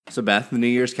So Beth, the new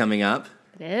year's coming up.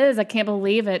 It is. I can't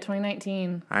believe it.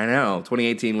 2019. I know.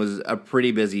 2018 was a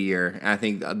pretty busy year. I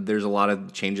think there's a lot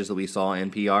of changes that we saw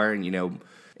in PR. And,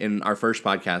 in our first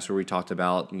podcast where we talked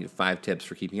about 5 tips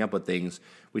for keeping up with things,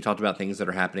 we talked about things that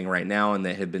are happening right now and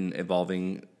that have been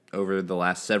evolving over the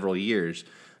last several years.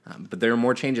 But there are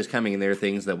more changes coming, and there are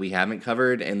things that we haven't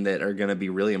covered and that are going to be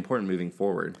really important moving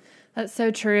forward. That's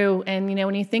so true. And,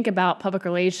 when you think about public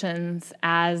relations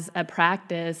as a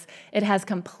practice, it has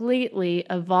completely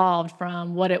evolved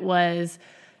from what it was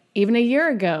even a year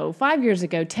ago, 5 years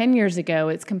ago, 10 years ago.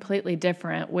 It's completely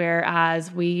different.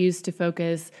 Whereas we used to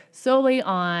focus solely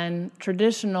on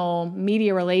traditional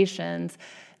media relations,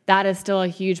 that is still a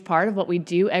huge part of what we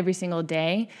do every single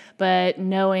day. But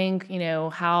knowing,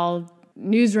 how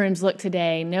newsrooms look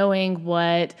today, knowing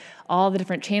what all the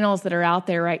different channels that are out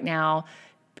there right now,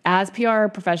 as PR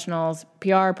professionals,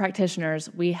 PR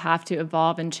practitioners, we have to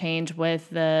evolve and change with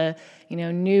the,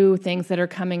 new things that are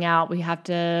coming out. We have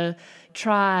to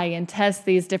try and test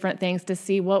these different things to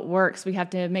see what works. We have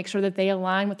to make sure that they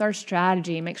align with our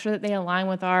strategy, make sure that they align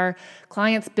with our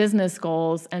clients' business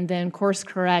goals, and then course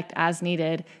correct as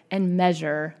needed and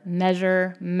measure.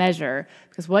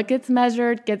 Because what gets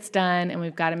measured gets done, and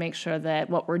we've got to make sure that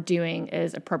what we're doing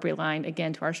is appropriately aligned,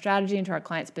 again, to our strategy and to our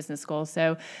clients' business goals.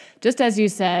 So just as you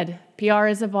said, PR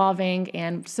is evolving,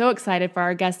 and so excited for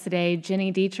our guest today, Jenny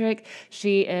Dietrich.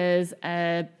 She is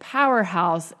a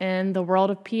powerhouse in the world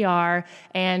of PR,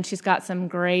 and she's got some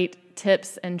great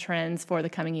tips and trends for the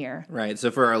coming year. Right.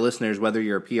 So for our listeners, whether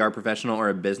you're a PR professional or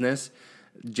a business,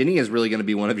 Jenny is really going to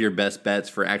be one of your best bets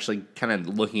for actually kind of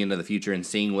looking into the future and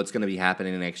seeing what's going to be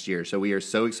happening next year. So we are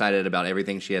so excited about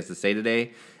everything she has to say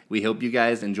today. We hope you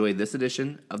guys enjoyed this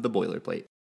edition of The Boilerplate.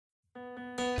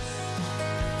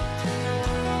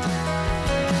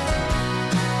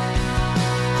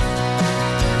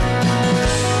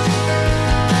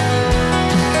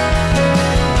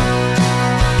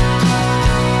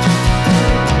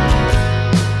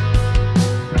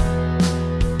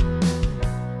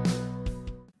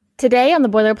 Today on The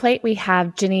Boilerplate, we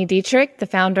have Jenny Dietrich, the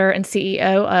founder and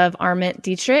CEO of Arment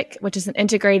Dietrich, which is an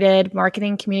integrated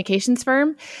marketing communications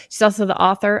firm. She's also the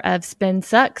author of Spin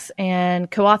Sucks and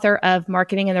co-author of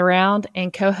Marketing in the Round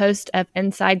and co-host of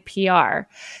Inside PR.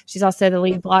 She's also the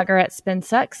lead blogger at Spin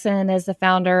Sucks and is the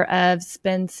founder of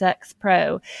Spin Sucks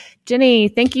Pro. Jenny,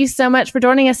 thank you so much for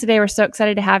joining us today. We're so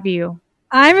excited to have you.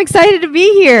 I'm excited to be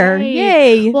here.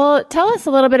 Yay. Well, tell us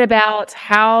a little bit about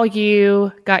how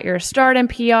you got your start in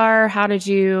PR. How did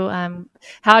you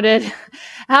how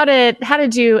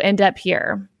did you end up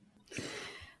here?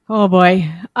 Oh boy.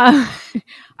 I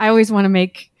always want to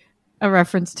make a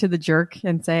reference to The Jerk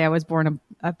and say I was born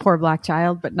a poor black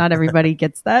child, but not everybody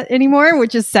gets that anymore,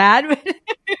 which is sad.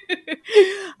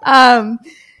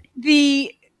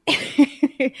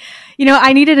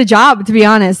 I needed a job, to be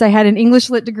honest. I had an English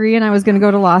lit degree and I was going to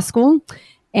go to law school,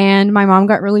 and my mom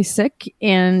got really sick.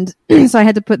 And so I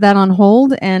had to put that on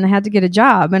hold and I had to get a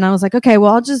job. And I was like, okay,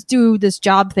 well, I'll just do this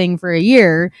job thing for a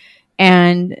year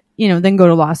and, then go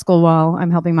to law school while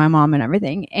I'm helping my mom and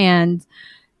everything. And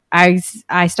I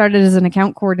started as an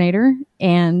account coordinator,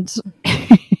 and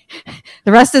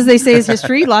the rest, as they say, is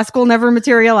history. Law school never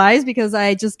materialized because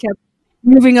I just kept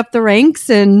moving up the ranks.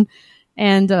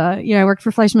 And I worked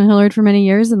for Fleishman Hillard for many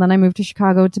years, and then I moved to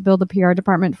Chicago to build a PR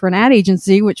department for an ad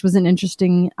agency, which was an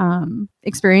interesting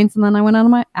experience. And then I went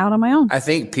out on my own. I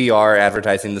think PR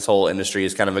advertising, this whole industry,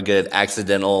 is kind of a good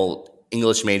accidental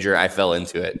English major. I fell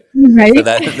into it. Right. So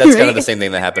that's right. kind of the same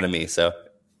thing that happened to me. So,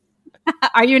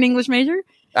 are you an English major?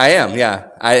 I am, yeah.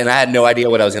 I had no idea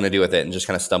what I was going to do with it, and just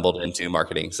kind of stumbled into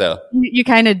marketing. So you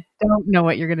kind of don't know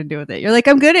what you're going to do with it. You're like,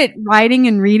 I'm good at writing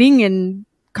and reading and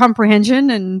comprehension,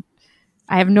 and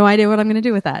I have no idea what I'm going to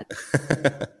do with that.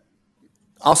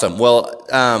 Awesome. Well,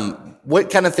 what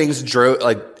kind of things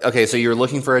so you're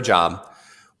looking for a job.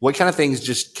 What kind of things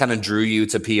just kind of drew you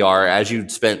to PR as you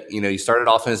spent, you started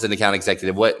off as an account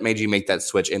executive. What made you make that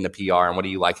switch into PR, and what do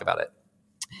you like about it?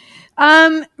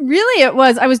 Really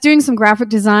I was doing some graphic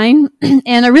design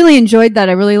and I really enjoyed that.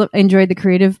 I really enjoyed the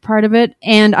creative part of it.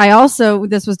 And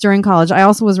this was during college, I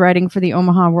also was writing for the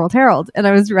Omaha World Herald, and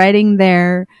I was writing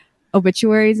their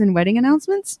obituaries and wedding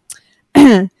announcements.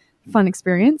 Fun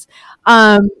experience.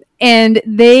 And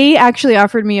they actually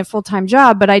offered me a full-time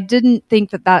job, but I didn't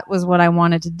think that was what I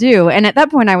wanted to do. And at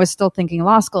that point I was still thinking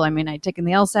law school. I mean, I'd taken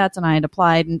the LSATs and I had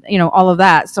applied and, all of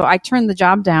that. So I turned the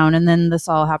job down, and then this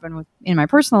all happened in my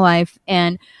personal life.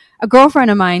 And a girlfriend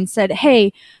of mine said,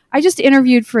 hey, I just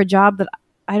interviewed for a job that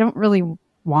I don't really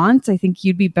want. I think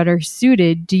you'd be better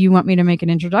suited. Do you want me to make an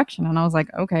introduction? And I was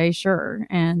like, okay, sure.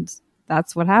 And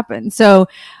that's what happened. So,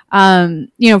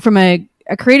 from a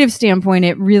a creative standpoint,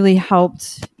 it really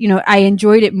helped. I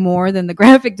enjoyed it more than the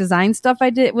graphic design stuff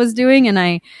I was doing. And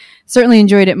I certainly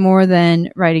enjoyed it more than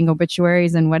writing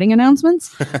obituaries and wedding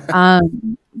announcements.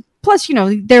 Plus,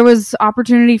 there was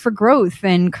opportunity for growth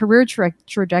and career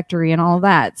trajectory and all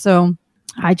that. So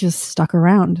I just stuck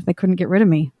around. They couldn't get rid of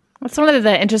me. That's one of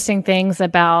the interesting things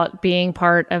about being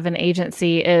part of an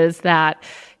agency is that,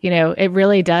 it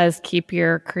really does keep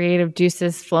your creative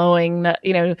juices flowing.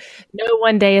 No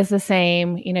one day is the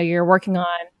same. You're working on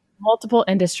multiple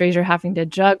industries. You're having to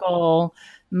juggle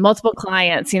multiple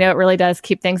clients. It really does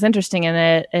keep things interesting,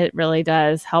 and it really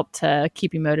does help to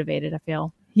keep you motivated, I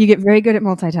feel. You get very good at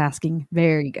multitasking,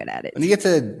 very good at it. And you get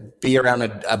to be around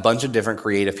a bunch of different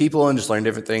creative people and just learn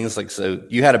different things. So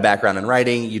you had a background in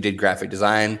writing, you did graphic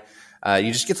design.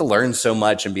 You just get to learn so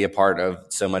much and be a part of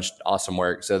so much awesome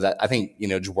work. So that I think,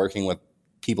 just working with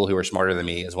people who are smarter than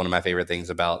me is one of my favorite things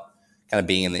about kind of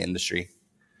being in the industry.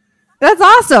 That's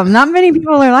awesome. Not many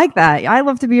people are like that. I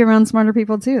love to be around smarter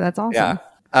people too. That's awesome. Yeah.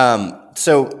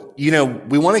 So,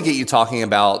 we want to get you talking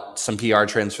about some PR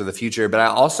trends for the future, but I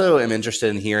also am interested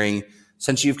in hearing,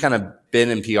 since you've kind of been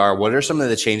in PR, what are some of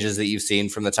the changes that you've seen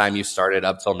from the time you started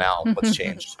up till now? What's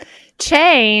changed?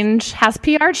 Change? Has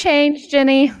PR changed,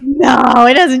 Jenny? No,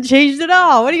 it hasn't changed at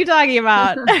all. What are you talking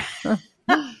about?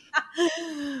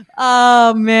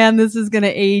 Oh man, this is going to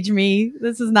age me.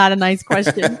 This is not a nice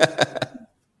question.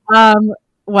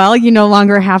 Well, you no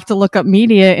longer have to look up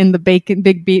media in the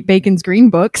Bacon's Green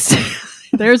books.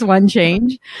 There's one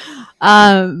change.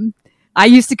 I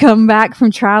used to come back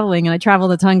from traveling, and I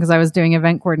traveled a ton because I was doing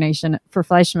event coordination for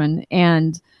Fleischmann.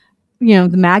 And, the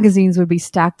magazines would be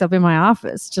stacked up in my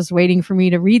office, just waiting for me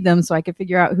to read them so I could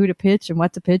figure out who to pitch and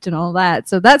what to pitch and all that.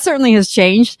 So that certainly has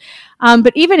changed.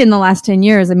 But even in the last 10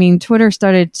 years, Twitter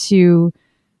started to,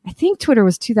 I think Twitter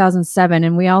was 2007,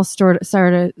 and we all started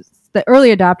the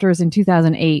early adopters in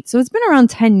 2008. So it's been around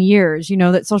 10 years,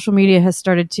 that social media has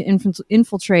started to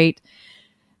infiltrate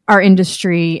our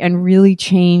industry and really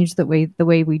change the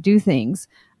way we do things.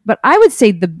 But I would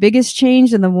say the biggest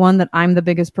change, and the one that I'm the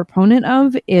biggest proponent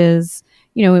of, is,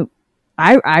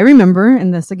 I remember,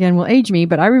 and this again will age me,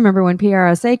 but I remember when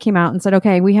PRSA came out and said,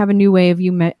 okay, we have a new way of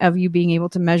you being able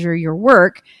to measure your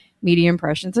work, media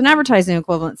impressions and advertising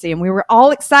equivalency. And we were all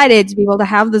excited to be able to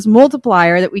have this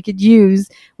multiplier that we could use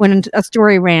when a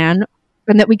story ran,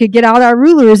 and that we could get out our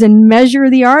rulers and measure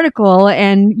the article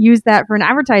and use that for an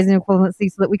advertising equivalency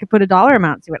so that we could put a dollar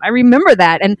amount to it. I remember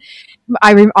that. And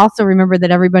I also remember that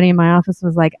everybody in my office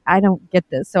was like, I don't get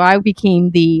this. So I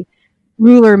became the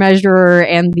ruler measurer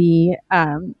and the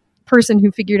person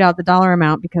who figured out the dollar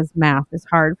amount, because math is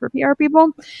hard for PR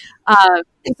people. So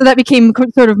that became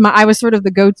I was sort of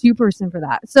the go-to person for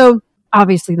that. So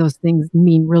obviously those things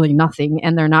mean really nothing,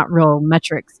 and they're not real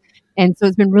metrics. And so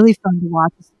it's been really fun to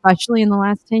watch, especially in the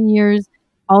last 10 years,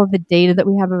 all of the data that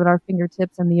we have at our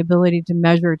fingertips and the ability to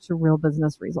measure to real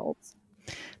business results.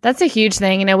 That's a huge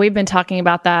thing. We've been talking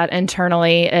about that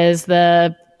internally, is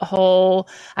the whole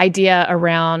idea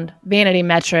around vanity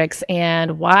metrics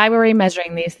and why were we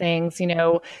measuring these things,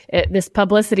 this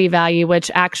publicity value, which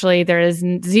actually there is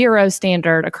zero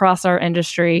standard across our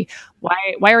industry.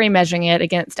 Why are we measuring it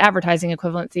against advertising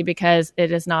equivalency? Because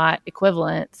it is not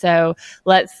equivalent. So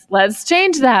let's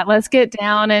change that. Let's get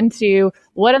down into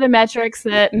what are the metrics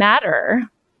that matter.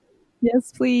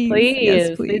 Yes, please.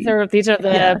 Yes, please. These are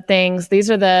the things. These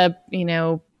are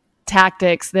the,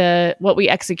 tactics. What we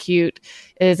execute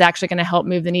is actually going to help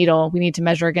move the needle. We need to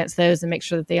measure against those and make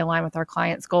sure that they align with our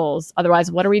clients' goals. Otherwise,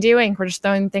 what are we doing? We're just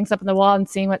throwing things up on the wall and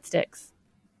seeing what sticks.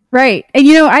 Right. And,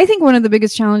 I think one of the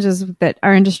biggest challenges that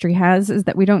our industry has is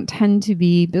that we don't tend to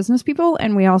be business people,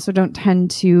 and we also don't tend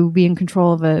to be in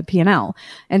control of a P&L.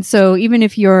 And so even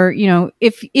if you're,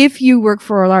 if you work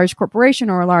for a large corporation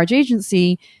or a large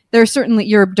agency,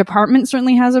 your department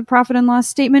certainly has a profit and loss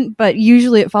statement, but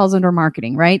usually it falls under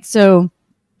marketing, right? So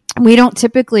we don't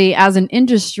typically, as an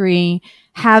industry,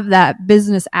 have that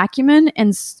business acumen.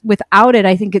 And without it,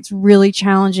 I think it's really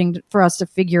challenging for us to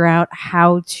figure out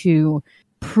how to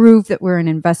prove that we're an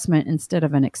investment instead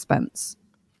of an expense.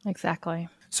 Exactly.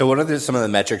 So what are some of the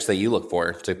metrics that you look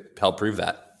for to help prove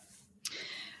that?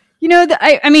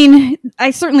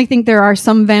 I certainly think there are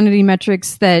some vanity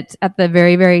metrics that at the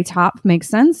very, very top make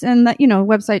sense. And that,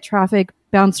 website traffic,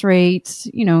 bounce rate,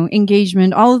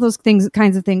 engagement, all of those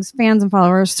kinds of things, fans and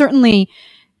followers certainly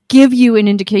give you an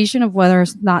indication of whether or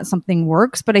not something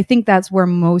works. But I think that's where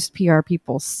most PR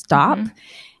people stop. Mm-hmm.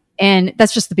 And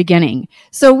that's just the beginning.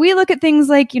 So we look at things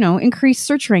like, increased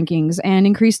search rankings and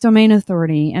increased domain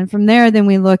authority. And from there, then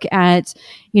we look at,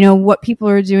 what people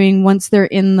are doing once they're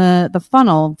in the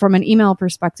funnel from an email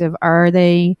perspective. Are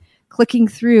they clicking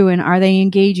through, and are they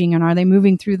engaging, and are they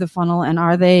moving through the funnel, and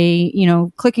are they,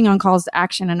 clicking on calls to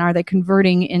action, and are they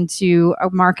converting into a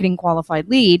marketing qualified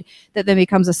lead that then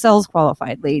becomes a sales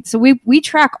qualified lead. So we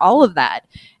track all of that.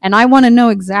 And I want to know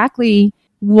exactly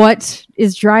what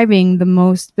is driving the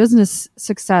most business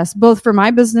success, both for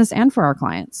my business and for our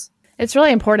clients. It's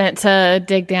really important to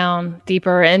dig down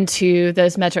deeper into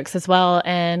those metrics as well.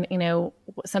 And,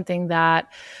 something that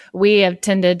we have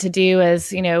tended to do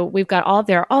is, we've got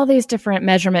all these different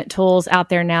measurement tools out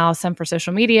there now, some for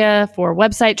social media, for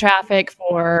website traffic,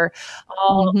 for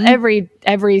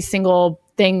every single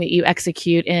thing that you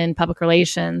execute in public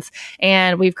relations.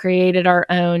 And we've created our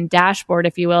own dashboard,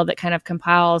 if you will, that kind of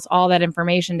compiles all that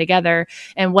information together.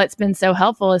 And what's been so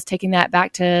helpful is taking that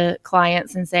back to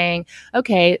clients and saying,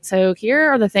 okay, so here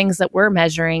are the things that we're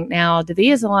measuring. Now, do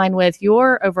these align with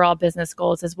your overall business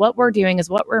goals? Is what we're doing, is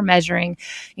what we're measuring?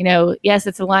 Yes,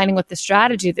 it's aligning with the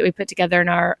strategy that we put together in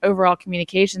our overall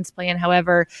communications plan.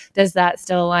 However, does that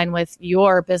still align with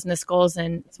your business goals?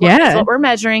 And is what we're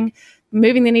measuring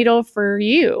moving the needle for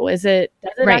you? Does it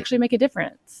actually make a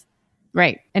difference?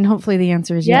 Right. And hopefully the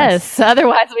answer is yes.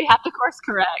 Otherwise we have to course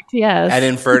correct. Yes. At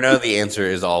Inferno, the answer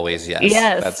is always yes.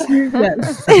 Yes.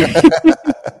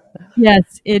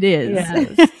 Yes, it is.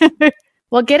 Yes.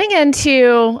 Well, getting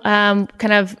into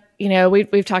kind of,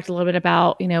 we've talked a little bit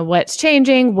about, what's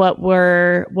changing,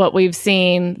 what we've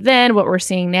seen then, what we're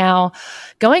seeing now.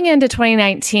 Going into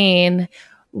 2019,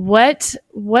 what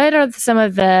are some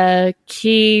of the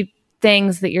key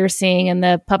things that you're seeing in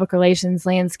the public relations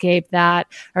landscape that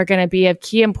are going to be of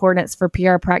key importance for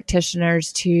PR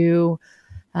practitioners to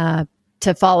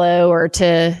follow or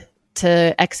to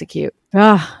execute?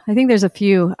 I think there's a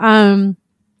few.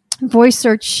 Voice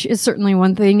search is certainly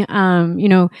one thing.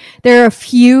 There are a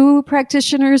few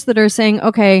practitioners that are saying,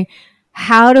 okay,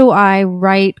 how do I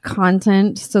write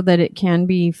content so that it can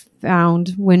be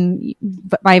found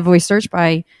by voice search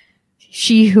by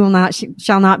she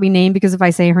shall not be named, because if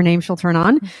I say her name, she'll turn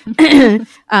on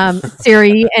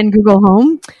Siri and Google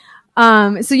Home.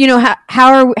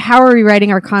 How are we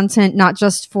writing our content, not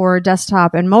just for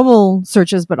desktop and mobile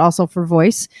searches, but also for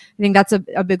voice? I think that's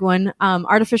a big one.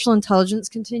 Artificial intelligence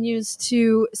continues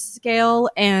to scale,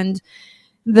 and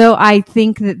though I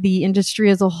think that the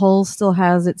industry as a whole still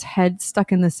has its head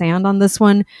stuck in the sand on this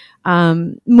one,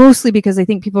 mostly because I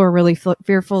think people are really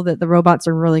fearful that the robots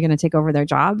are really going to take over their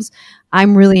jobs.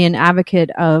 I'm really an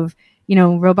advocate of,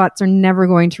 robots are never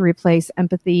going to replace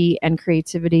empathy and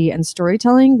creativity and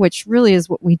storytelling, which really is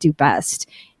what we do best.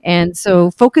 And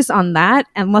so focus on that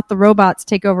and let the robots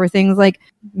take over things like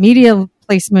media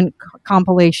placement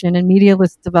compilation and media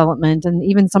list development, and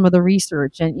even some of the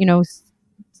research and,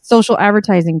 social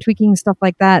advertising, tweaking stuff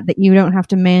like that you don't have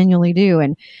to manually do,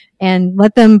 and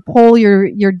let them pull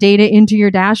your data into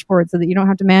your dashboard so that you don't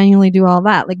have to manually do all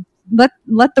that. Like let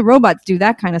the robots do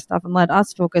that kind of stuff, and let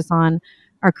us focus on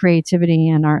our creativity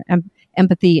and our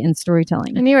empathy and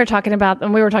storytelling. And we were talking about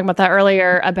that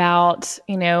earlier about,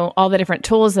 all the different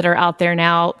tools that are out there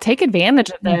now. Take advantage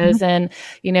of those and,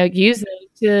 use those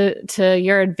to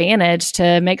your advantage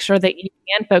to make sure that you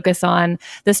can focus on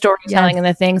the storytelling and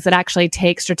the things that actually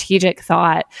take strategic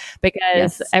thought,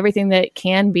 because everything that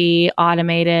can be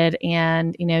automated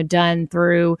and, done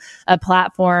through a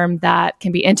platform that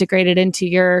can be integrated into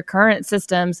your current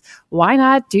systems, why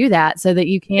not do that so that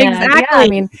you can?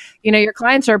 Exactly. Your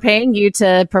clients are paying you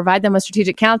to provide them with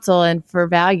strategic counsel and for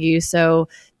value. So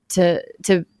to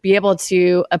be able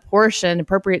to apportion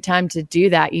appropriate time to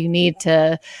do that, you need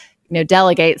to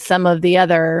delegate some of the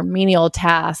other menial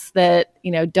tasks that,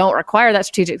 don't require that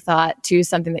strategic thought to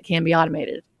something that can be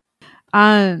automated.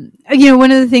 One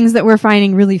of the things that we're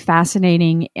finding really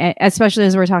fascinating, especially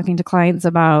as we're talking to clients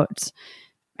about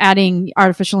adding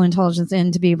artificial intelligence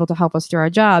in to be able to help us do our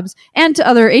jobs, and to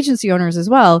other agency owners as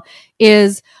well,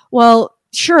 is, well,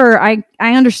 sure, I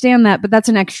understand that, but that's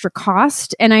an extra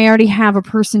cost, and I already have a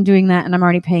person doing that, and I'm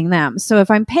already paying them. So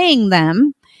if I'm paying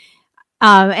them,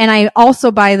 and I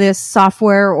also buy this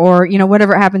software or,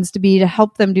 whatever it happens to be to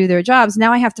help them do their jobs,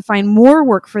 now I have to find more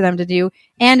work for them to do.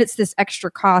 And it's this extra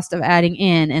cost of adding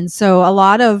in. And so a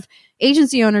lot of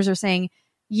agency owners are saying,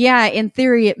 yeah, in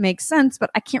theory, it makes sense, but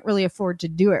I can't really afford to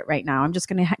do it right now. I'm just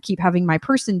going to keep having my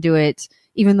person do it,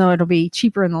 even though it'll be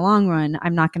cheaper in the long run.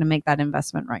 I'm not going to make that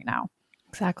investment right now.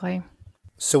 Exactly.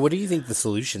 So what do you think the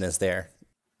solution is there?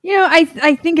 I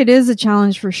think it is a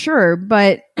challenge for sure,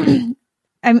 but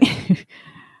I mean,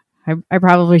 I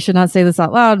probably should not say this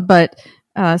out loud, but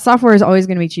software is always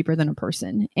going to be cheaper than a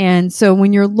person. And so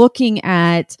when you're looking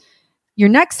at your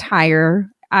next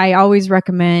hire, I always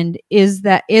recommend, is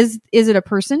it a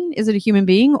person? Is it a human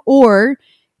being? Or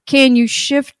can you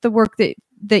shift the work that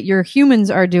that your humans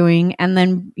are doing, and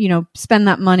then, spend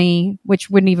that money, which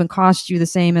wouldn't even cost you the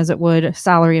same as it would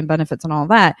salary and benefits and all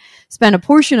that. Spend a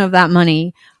portion of that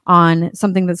money on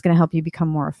something that's going to help you become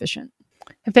more efficient.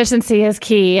 Efficiency is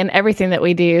key in everything that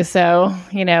we do. So,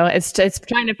 it's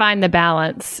trying to find the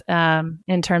balance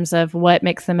in terms of what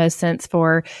makes the most sense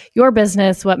for your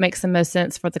business, what makes the most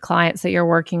sense for the clients that you're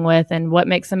working with, and what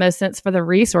makes the most sense for the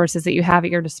resources that you have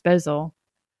at your disposal.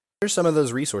 Here's some of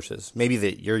those resources maybe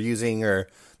that you're using or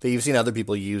that you've seen other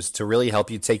people use to really help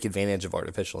you take advantage of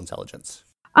artificial intelligence.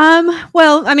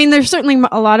 Well, I mean, there's certainly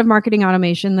a lot of marketing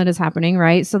automation that is happening,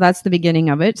 right? So that's the beginning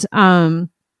of it,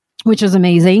 which is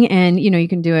amazing. And, you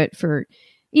can do it for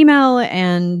email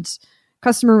and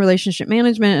customer relationship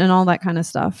management and all that kind of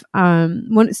stuff.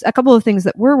 A couple of things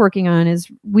that we're working on is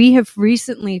we have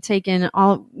recently taken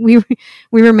we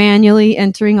were manually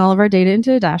entering all of our data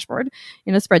into a dashboard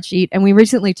in a spreadsheet. And we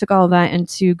recently took all of that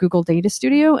into Google Data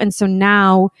Studio. And so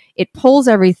now it pulls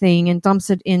everything and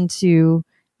dumps it into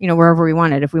wherever we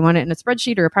want it. If we want it in a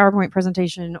spreadsheet or a PowerPoint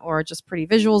presentation or just pretty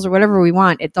visuals or whatever we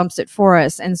want, it dumps it for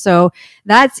us. And so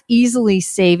that's easily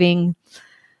saving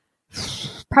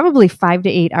probably 5 to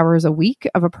 8 hours a week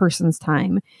of a person's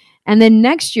time. And then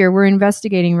next year, we're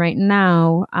investigating right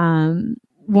now.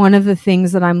 One of the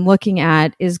things that I'm looking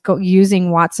at is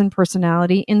using Watson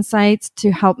Personality Insights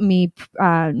to help me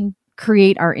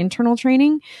create our internal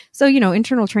training. So,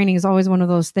 internal training is always one of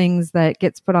those things that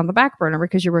gets put on the back burner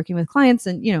because you're working with clients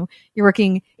and, you're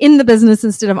working in the business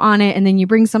instead of on it. And then you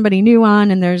bring somebody new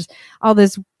on and there's all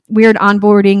this weird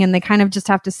onboarding and they kind of just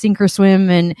have to sink or swim.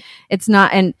 And it's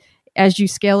not, and as you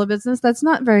scale a business, that's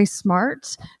not very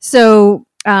smart. So,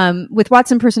 with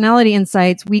Watson Personality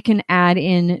Insights, we can add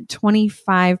in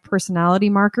 25 personality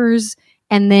markers.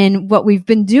 And then what we've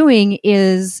been doing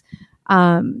is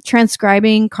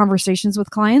transcribing conversations with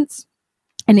clients,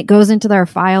 and it goes into their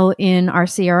file in our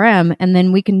CRM. And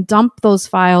then we can dump those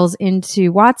files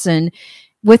into Watson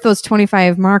with those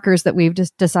 25 markers that we've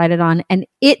just decided on. And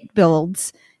it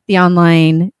builds the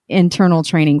online internal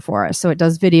training for us. So it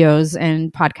does videos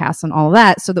and podcasts and all of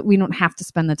that so that we don't have to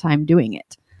spend the time doing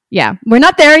it. Yeah, we're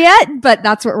not there yet, but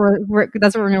that's what we're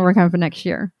going to work on for next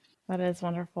year. That is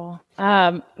wonderful.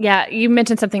 Yeah, you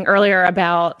mentioned something earlier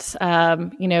about,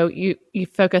 you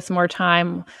focus more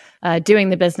time doing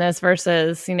the business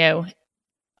versus,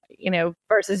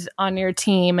 versus on your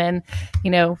team. And,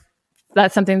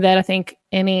 that's something that I think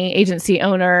any agency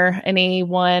owner,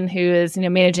 anyone who is,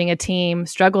 managing a team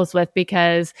struggles with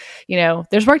because,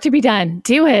 there's work to be done.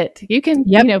 Do it. You can,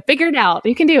 figure it out.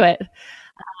 You can do it.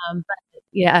 But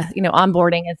yeah,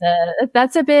 onboarding is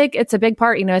it's a big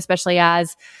part, especially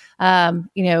as,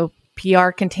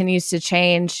 PR continues to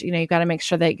change. You've got to make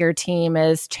sure that your team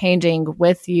is changing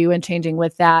with you and changing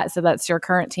with that. So that's your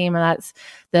current team and that's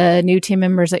the new team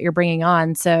members that you're bringing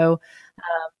on. So,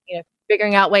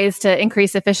 figuring out ways to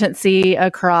increase efficiency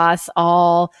across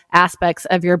all aspects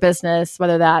of your business,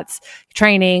 whether that's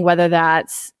training, whether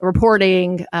that's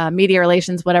reporting, media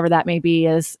relations, whatever that may be,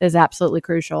 is absolutely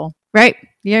crucial. Right.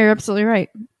 Yeah, you're absolutely right.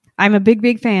 I'm a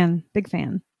big fan.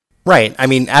 Right. I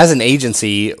mean, as an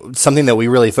agency, something that we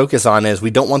really focus on is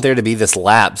we don't want there to be this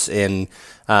lapse in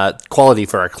quality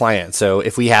for our clients. So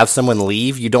if we have someone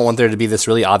leave, you don't want there to be this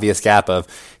really obvious gap of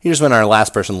here's when our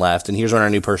last person left and here's when our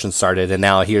new person started. And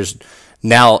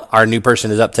now our new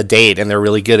person is up to date and they're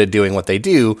really good at doing what they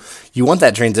do. You want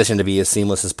that transition to be as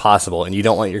seamless as possible. And you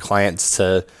don't want your clients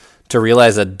to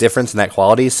realize a difference in that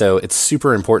quality. So it's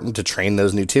super important to train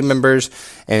those new team members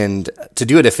and to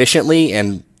do it efficiently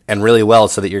and really well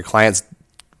so that your clients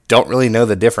don't really know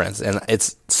the difference. And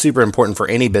it's super important for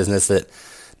any business that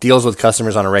deals with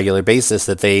customers on a regular basis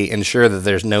that they ensure that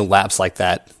there's no lapse like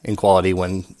that in quality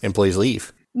when employees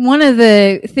leave. One of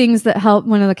the catalysts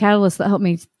that helped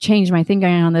me change my thinking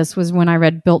on this was when I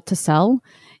read Built to Sell.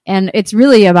 And it's a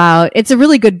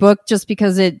really good book just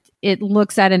because it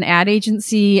looks at an ad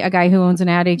agency, a guy who owns an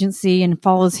ad agency, and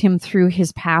follows him through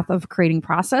his path of creating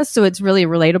process. So it's really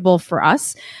relatable for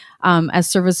us as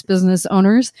service business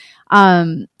owners.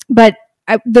 But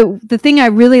the thing I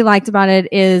really liked about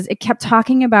it is it kept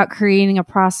talking about creating a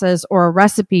process or a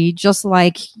recipe just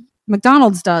like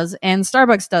McDonald's does and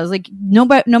Starbucks does. Like no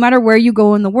matter where you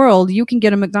go in the world, you can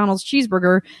get a McDonald's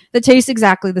cheeseburger that tastes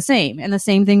exactly the same. And the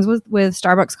same things with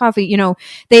Starbucks coffee.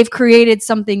 They've created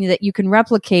something that you can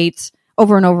replicate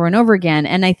over and over and over again.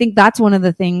 And I think that's one of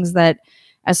the things that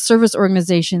as service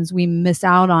organizations we miss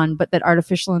out on, but that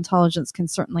artificial intelligence can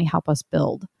certainly help us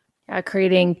build.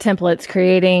 creating templates,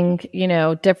 creating,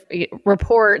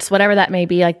 reports, whatever that may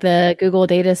be, like the Google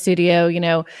Data Studio,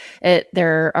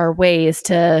 there are ways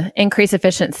to increase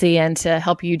efficiency and to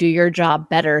help you do your job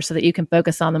better so that you can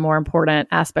focus on the more important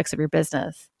aspects of your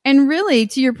business. And really,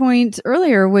 to your point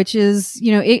earlier, which is,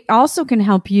 it also can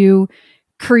help you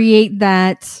create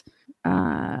that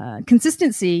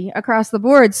consistency across the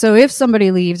board. So if somebody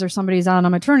leaves or somebody's on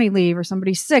a maternity leave or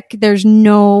somebody's sick, there's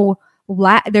no,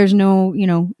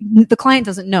 the client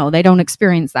doesn't know. They don't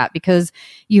experience that because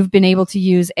you've been able to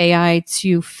use AI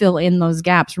to fill in those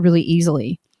gaps really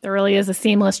easily. There really is a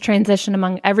seamless transition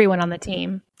among everyone on the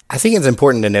team. I think it's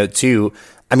important to note too,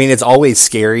 it's always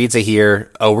scary to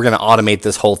hear, oh, we're going to automate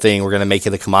this whole thing. We're going to make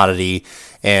it a commodity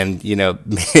and,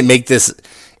 make this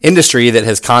industry that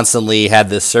has constantly had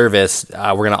this service.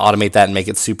 We're going to automate that and make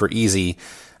it super easy.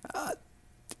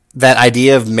 That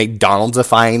idea of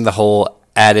McDonald'sifying the whole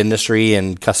ad industry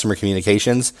and customer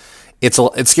communications, it's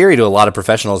scary to a lot of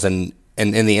professionals in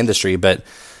the industry, but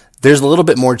there's a little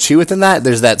bit more to it than that.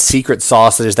 There's that secret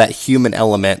sauce. There's that human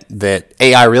element that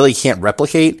AI really can't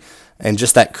replicate, and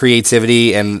just that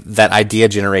creativity and that idea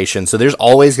generation. So there's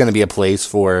always going to be a place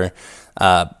for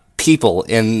people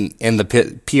in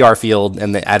the PR field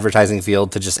and the advertising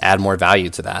field to just add more value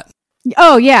to that.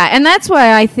 Oh yeah, and that's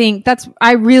why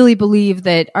I really believe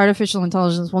that artificial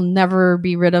intelligence will never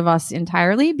be rid of us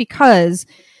entirely, because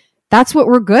that's what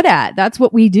we're good at. That's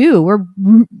what we do.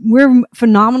 We're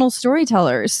phenomenal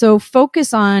storytellers. So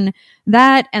focus on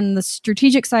that and the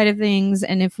strategic side of things.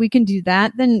 And if we can do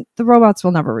that, then the robots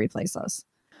will never replace us.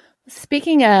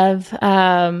 Speaking of,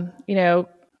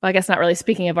 I guess not really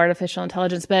speaking of artificial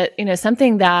intelligence, but,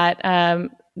 something that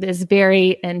is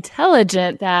very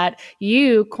intelligent that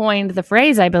you coined the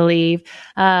phrase, I believe,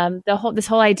 this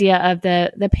whole idea of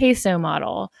the peso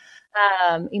model,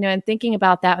 and thinking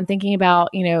about that and thinking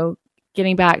about,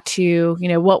 getting back to,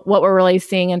 what we're really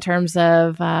seeing in terms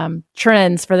of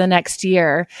trends for the next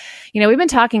year. We've been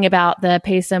talking about the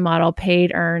peso model,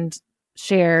 paid, earned,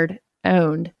 shared,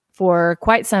 owned, for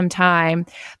quite some time,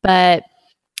 but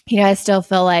I still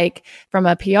feel like from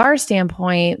a PR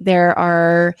standpoint, there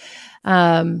are,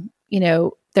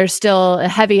 there's still a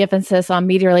heavy emphasis on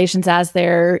media relations, as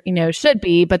there, should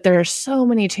be, but there are so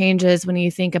many changes when you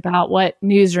think about what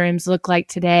newsrooms look like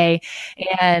today.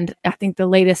 And I think the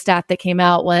latest stat that came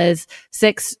out was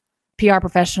 6 PR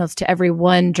professionals to every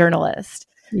 1 journalist.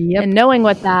 Yep. And knowing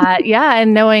what that,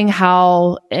 and knowing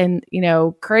how,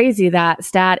 crazy that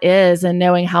stat is, and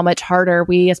knowing how much harder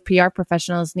we as PR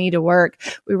professionals need to work,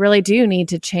 we really do need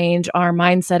to change our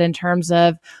mindset in terms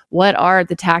of what are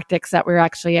the tactics that we're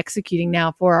actually executing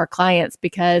now for our clients,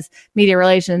 because media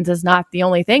relations is not the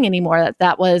only thing anymore.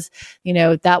 That was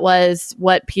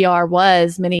what PR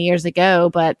was many years ago,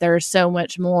 but there's so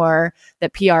much more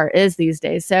that PR is these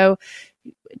days. So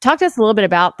talk to us a little bit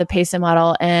about the peso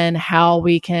model and how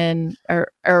we can,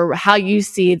 or how you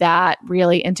see that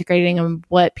really integrating and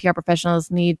what PR professionals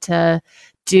need to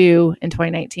do in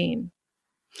 2019.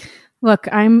 Look,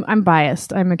 I'm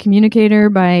biased. I'm a communicator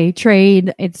by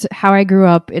trade. It's how I grew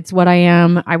up. It's what I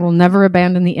am. I will never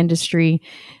abandon the industry.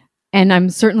 And I'm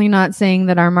certainly not saying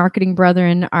that our marketing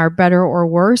brethren are better or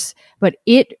worse, but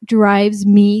it drives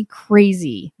me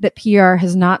crazy that PR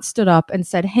has not stood up and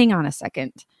said, hang on a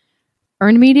second.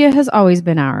 Earned media has always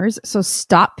been ours. So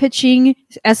stop pitching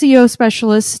SEO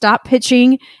specialists, stop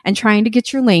pitching and trying to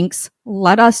get your links.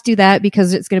 Let us do that,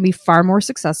 because it's going to be far more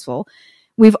successful.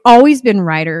 We've always been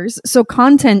writers, so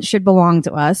content should belong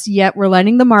to us, yet we're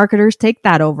letting the marketers take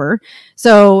that over.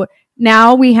 So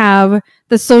now we have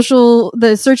the search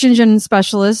engine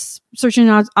specialists, search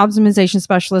engine optimization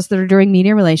specialists that are doing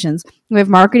media relations. We have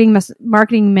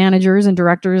marketing managers and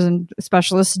directors and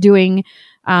specialists doing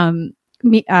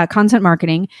content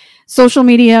marketing. Social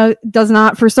media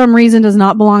for some reason does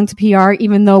not belong to PR,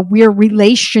 even though we're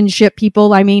relationship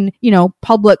people.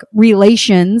 Public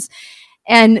relations.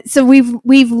 And so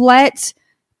we've let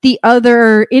the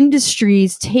other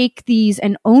industries take these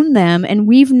and own them, and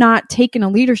we've not taken a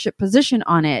leadership position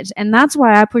on it. And that's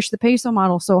why I push the peso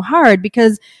model so hard,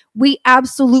 because we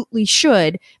absolutely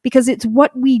should, because it's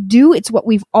what we do. It's what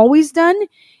we've always done.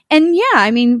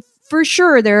 And for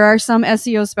sure, there are some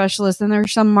SEO specialists, and there are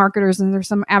some marketers, and there's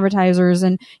some advertisers,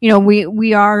 and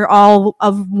we are all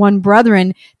of one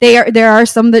brethren. There are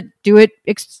some that do it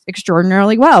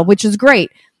extraordinarily well, which is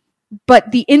great.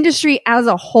 But the industry as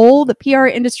a whole, the PR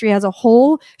industry as a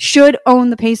whole, should own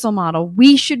the peso model.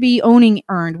 We should be owning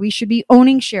earned. We should be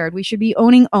owning shared. We should be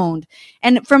owning owned.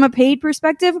 And from a paid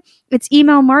perspective, it's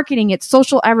email marketing, it's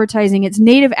social advertising, it's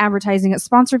native advertising, it's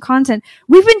sponsored content.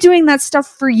 We've been doing that stuff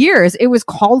for years. It was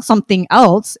called something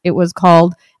else. It was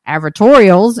called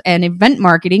advertorials and event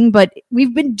marketing, but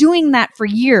we've been doing that for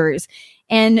years.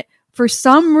 And for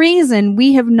some reason,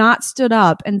 we have not stood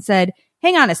up and said,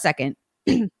 hang on a second,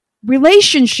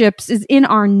 relationships is in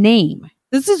our name.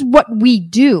 This is what we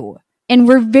do. And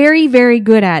we're very, very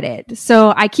good at it.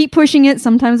 So I keep pushing it.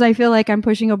 Sometimes I feel like I'm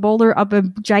pushing a boulder up a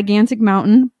gigantic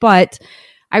mountain, but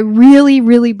I really,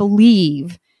 really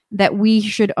believe that we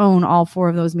should own all 4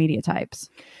 of those media types.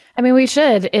 I mean, we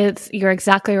should. You're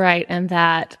exactly right, and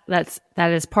that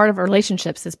is part of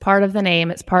relationships. It's part of the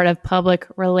name. It's part of public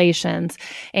relations,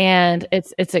 and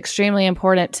it's extremely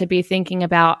important to be thinking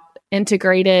about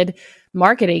integrated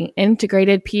marketing,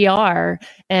 integrated PR,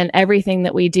 and everything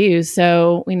that we do.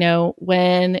 So,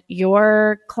 when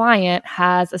your client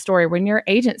has a story, when your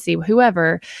agency,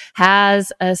 whoever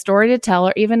has a story to tell,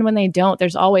 or even when they don't,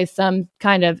 there's always some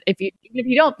kind of, if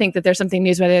you don't think that there's something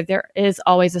newsworthy, there is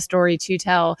always a story to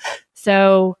tell.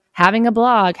 So having a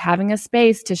blog, having a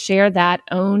space to share that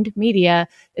owned media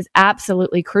is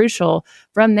absolutely crucial.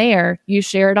 From there, you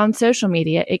share it on social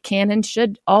media. It can and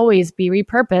should always be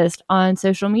repurposed on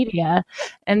social media.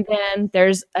 And then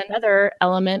there's another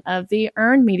element of the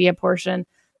earned media portion.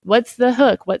 What's the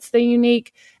hook? What's the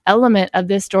unique element of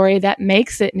this story that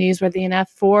makes it newsworthy enough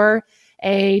for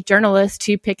a journalist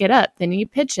to pick it up? Then you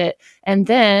pitch it. And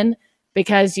then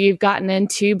because you've gotten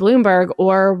into Bloomberg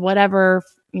or whatever,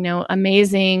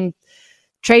 amazing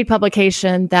trade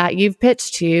publication that you've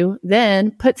pitched to,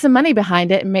 then put some money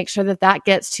behind it and make sure that that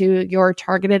gets to your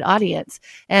targeted audience.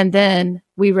 And then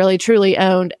we really truly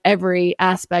owned every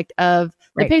aspect of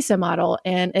the peso model.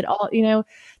 And it all,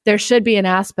 there should be an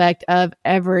aspect of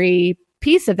every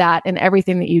piece of that in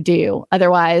everything that you do.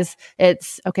 Otherwise,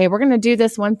 it's okay, we're going to do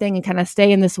this one thing and kind of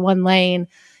stay in this one lane.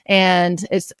 And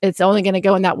it's only going to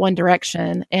go in that one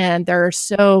direction. And there are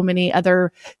so many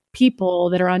other people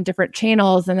that are on different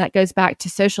channels. And that goes back to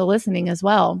social listening as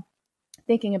well.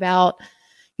 Thinking about,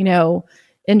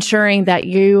 ensuring that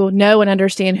you know and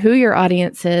understand who your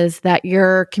audience is, that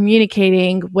you're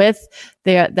communicating with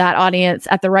that audience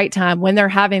at the right time, when they're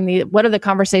having what are the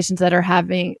conversations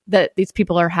that these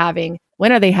people are having?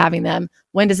 When are they having them?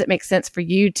 When does it make sense for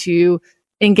you to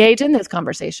engage in those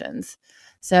conversations?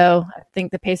 So I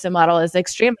think the peso model is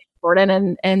extremely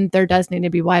important, and there does need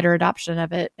to be wider adoption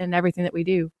of it in everything that we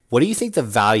do. What do you think the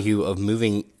value of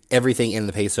moving everything in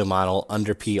the peso model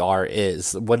under PR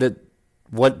is?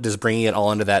 What does bringing it all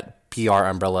under that PR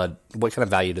umbrella, what kind of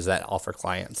value does that offer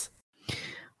clients?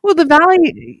 Well, the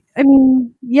value,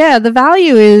 the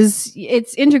value is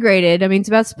it's integrated. I mean,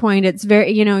 to Beth's point, it's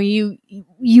very,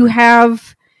 you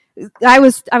have, I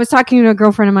was talking to a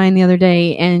girlfriend of mine the other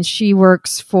day, and she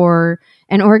works for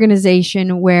an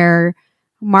organization where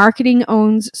marketing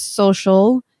owns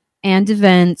social and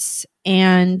events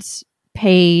and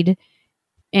paid.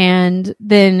 And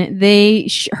then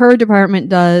her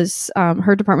department is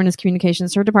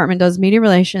communications. Her department does media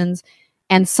relations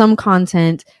and some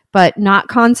content, but not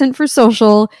content for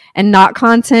social and not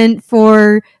content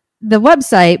for the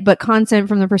website, but content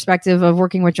from the perspective of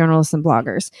working with journalists and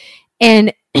bloggers.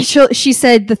 And she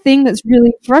said the thing that's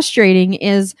really frustrating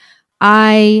is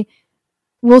I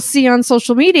will see on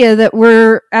social media that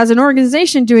we're, as an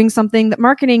organization, doing something that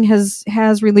marketing has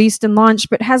released and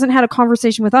launched, but hasn't had a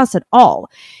conversation with us at all.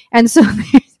 And so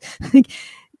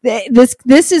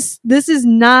this is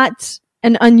not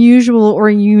an unusual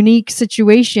or unique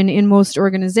situation in most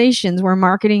organizations where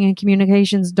marketing and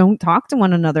communications don't talk to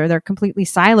one another. They're completely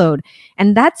siloed.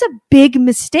 And that's a big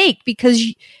mistake, because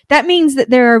that means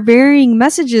that there are varying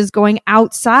messages going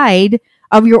outside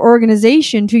of your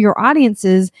organization to your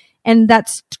audiences. And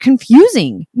that's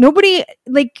confusing. Nobody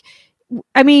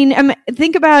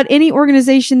think about any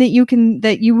organization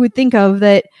that you would think of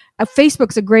that.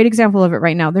 Facebook's a great example of it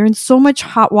right now. They're in so much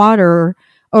hot water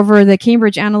over the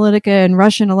Cambridge Analytica and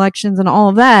Russian elections and all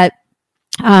of that.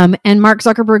 And Mark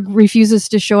Zuckerberg refuses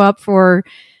to show up for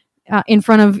in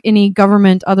front of any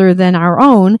government other than our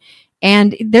own.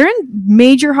 And they're in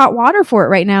major hot water for it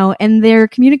right now. And their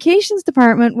communications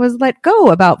department was let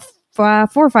go about 4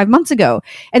 or 5 months ago.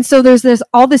 And so there's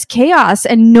all this chaos,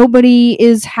 and nobody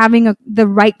is having the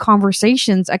right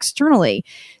conversations externally.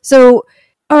 So,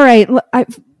 all right,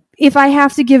 if I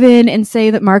have to give in and say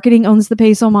that marketing owns the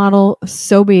peso model,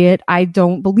 so be it. I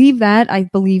don't believe that. I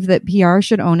believe that PR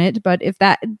should own it. But if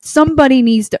somebody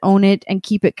needs to own it and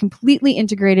keep it completely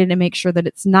integrated and make sure that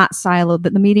it's not siloed,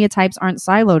 that the media types aren't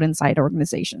siloed inside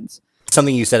organizations.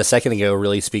 Something you said a second ago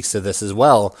really speaks to this as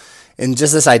well. And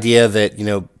just this idea that,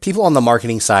 people on the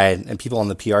marketing side and people on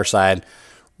the PR side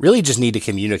really just need to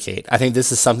communicate. I think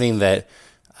this is something that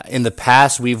in the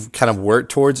past we've kind of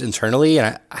worked towards internally,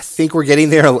 and I think we're getting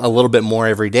there a little bit more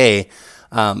every day.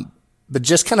 but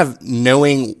just kind of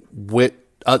knowing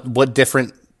what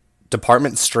different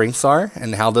department strengths are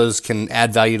and how those can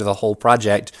add value to the whole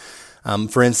project.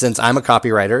 For instance, I'm a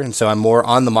copywriter, and so I'm more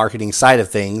on the marketing side of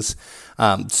things.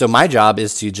 So my job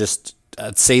is to just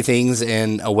say things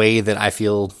in a way that I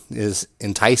feel is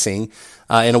enticing,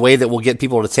 in a way that will get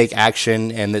people to take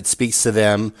action and that speaks to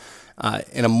them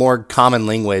in a more common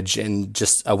language, and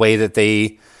just a way that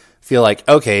they feel like,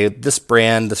 okay, this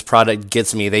brand, this product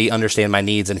gets me. They understand my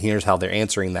needs, and here's how they're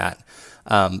answering that.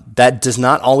 That does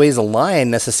not always align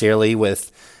necessarily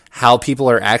with how people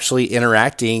are actually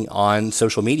interacting on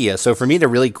social media. So for me to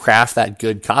really craft that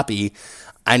good copy,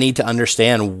 I need to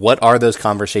understand what are those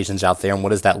conversations out there and what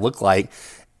does that look like.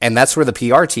 And that's where the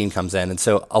PR team comes in. And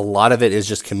so a lot of it is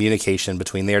just communication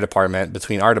between their department,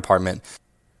 between our department,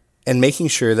 and making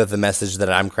sure that the message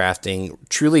that I'm crafting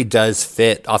truly does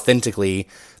fit authentically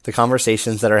the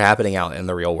conversations that are happening out in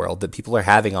the real world, that people are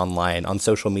having online, on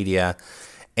social media,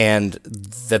 and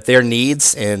that their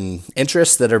needs and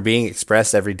interests that are being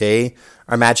expressed every day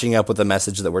are matching up with the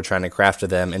message that we're trying to craft to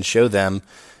them and show them,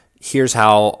 here's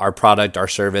how our product, our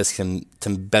service can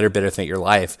better fit your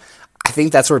life. I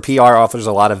think that's where PR offers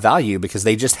a lot of value, because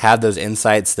they just have those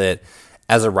insights that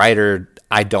as a writer,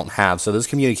 I don't have. So those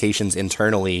communications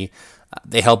internally,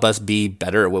 they help us be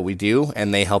better at what we do,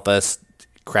 and they help us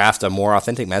craft a more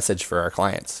authentic message for our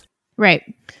clients. Right.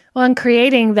 Well, in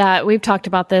creating that, we've talked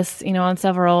about this, on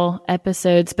several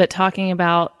episodes, but talking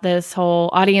about this whole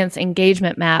audience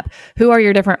engagement map. Who are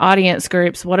your different audience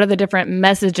groups? What are the different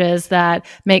messages that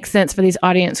make sense for these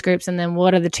audience groups? And then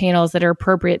what are the channels that are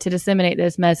appropriate to disseminate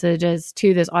those messages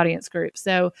to this audience group?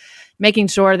 So making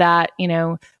sure that,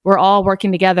 we're all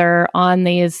working together on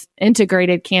these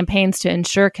integrated campaigns to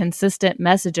ensure consistent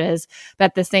messages, but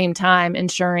at the same time,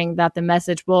 ensuring that the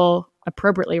message will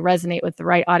appropriately resonate with the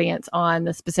right audience on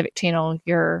the specific channel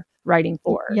you're writing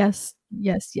for. Yes.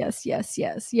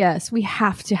 We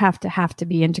have to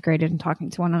be integrated and talking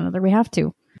to one another. We have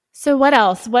to. So what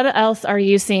else? What else are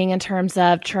you seeing in terms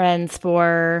of trends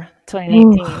for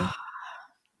 2018? Ooh.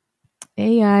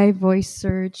 AI, voice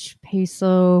search,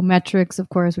 peso, metrics, of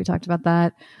course, we talked about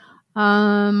that.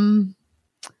 Influencer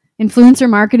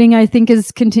marketing, I think,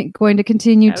 is going to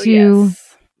continue to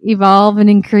evolve and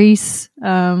increase.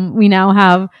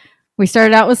 We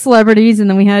started out with celebrities, and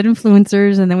then we had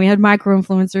influencers, and then we had micro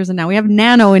influencers, and now we have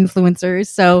nano influencers.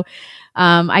 So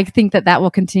I think that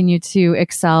will continue to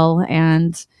excel,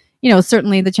 and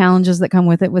certainly the challenges that come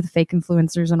with it, with fake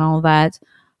influencers and all of that.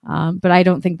 But I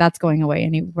don't think that's going away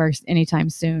anywhere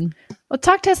anytime soon. Well,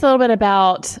 talk to us a little bit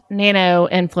about nano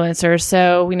influencers.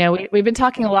 So we've been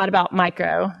talking a lot about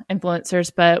micro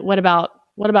influencers, but what about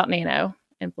nano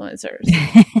influencers?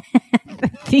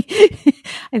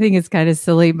 I think it's kind of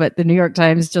silly, but the New York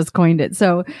Times just coined it.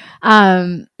 So,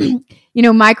 micro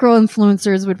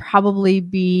influencers would probably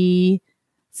be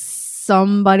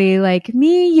somebody like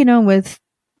me, with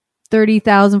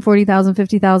 30,000, 40,000,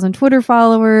 50,000 Twitter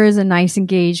followers, a nice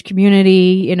engaged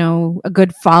community, a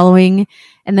good following.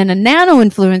 And then a nano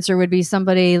influencer would be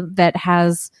somebody that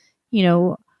has,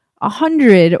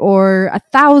 100 or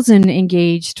 1,000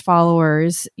 engaged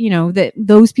followers, that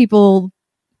those people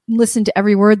listen to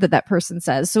every word that person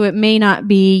says. So it may not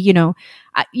be,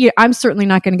 I'm certainly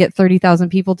not going to get 30,000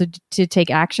 people to take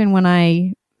action when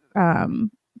I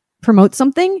promote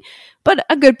something, but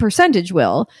a good percentage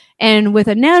will. And with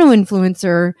a nano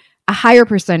influencer, a higher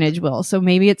percentage will. So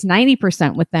maybe it's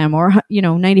 90% with them, or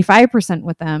 95%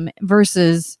 with them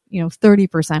versus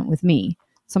 30% with me,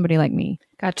 somebody like me.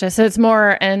 Gotcha. So it's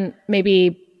more, and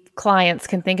maybe clients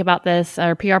can think about this,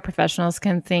 or PR professionals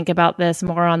can think about this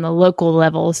more on the local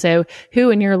level. So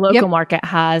who in your local market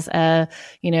has a,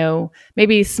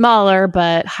 maybe smaller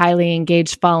but highly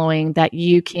engaged following that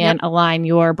you can align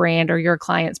your brand or your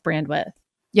client's brand with?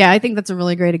 Yeah, I think that's a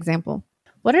really great example.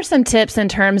 What are some tips in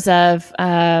terms of,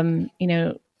 working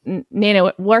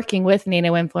with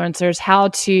nano influencers, how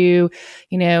to,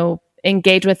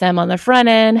 engage with them on the front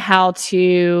end, how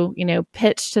to,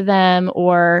 pitch to them,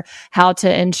 or how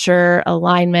to ensure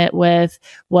alignment with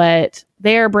what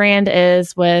their brand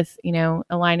is with,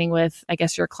 aligning with, I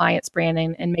guess, your client's brand,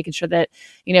 and making sure that,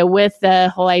 with the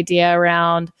whole idea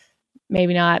around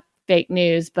maybe not fake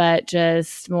news, but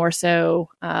just more so,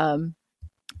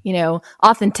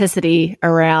 authenticity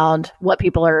around what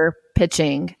people are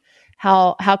pitching.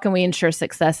 How can we ensure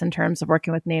success in terms of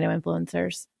working with nano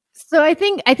influencers? So I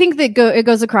think that it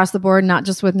goes across the board, not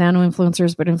just with nano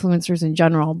influencers, but influencers in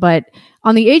general. But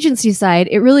on the agency side,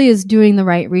 it really is doing the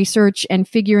right research and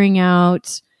figuring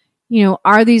out,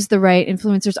 are these the right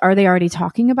influencers? Are they already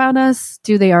talking about us?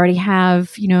 Do they already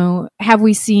have, have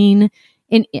we seen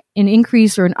an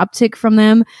increase or an uptick from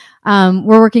them.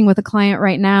 We're working with a client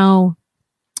right now,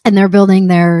 and they're building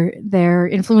their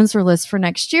influencer list for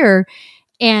next year.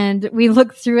 And we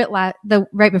looked through it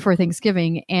right before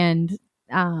Thanksgiving, and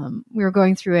we were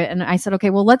going through it, and I said, okay,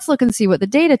 well, let's look and see what the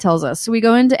data tells us. So we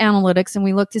go into analytics and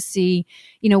we look to see,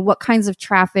 what kinds of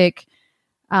traffic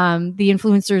the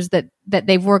influencers that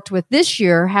they've worked with this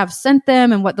year have sent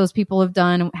them, and what those people have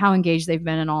done, and how engaged they've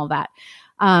been, and all of that.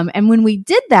 And when we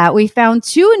did that, we found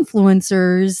 2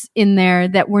 influencers in there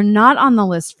that were not on the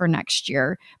list for next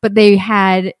year, but they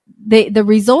had the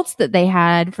results that they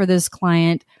had for this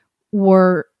client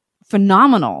were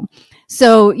phenomenal.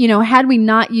 So, had we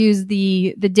not used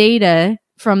the data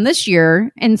from this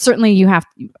year, and certainly you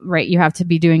have to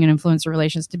be doing an influencer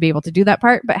relations to be able to do that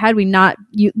part. But had we not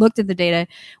looked at the data,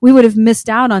 we would have missed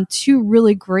out on 2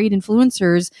 really great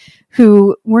influencers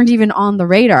who weren't even on the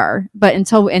radar. But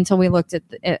until we looked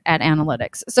at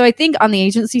analytics. So I think on the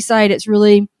agency side, it's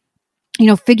really,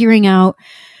 figuring out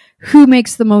who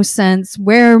makes the most sense,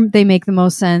 where they make the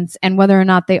most sense, and whether or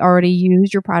not they already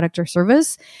use your product or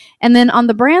service. And then on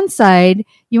the brand side,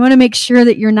 you want to make sure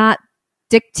that you're not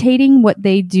dictating what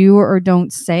they do or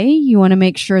don't say. You want to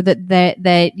make sure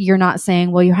that you're not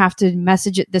saying, well, you have to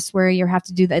message it this way, you have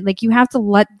to do that. Like, you have to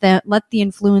let the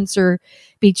influencer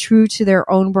be true to their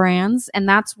own brands. And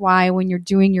that's why when you're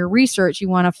doing your research, you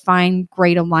want to find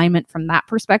great alignment from that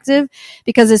perspective,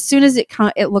 because as soon as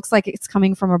it looks like it's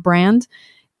coming from a brand,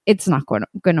 it's not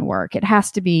going to work. It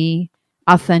has to be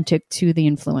authentic to the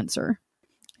influencer.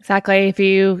 Exactly. If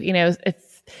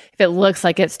if it looks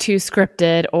like it's too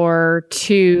scripted or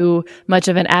too much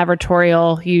of an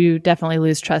advertorial, you definitely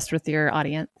lose trust with your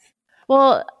audience.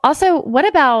 Well, also, what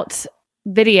about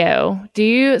video?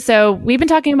 So we've been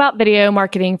talking about video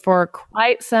marketing for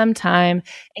quite some time.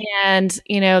 And,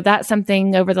 that's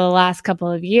something over the last couple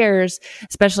of years,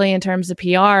 especially in terms of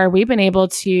PR, we've been able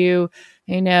to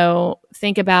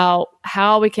think about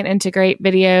how we can integrate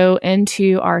video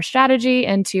into our strategy,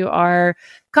 into our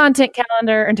content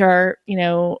calendar,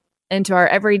 into our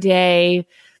everyday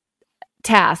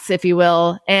tasks, if you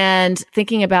will, and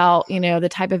thinking about, the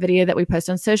type of video that we post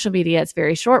on social media. It's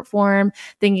very short form,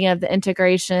 thinking of the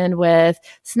integration with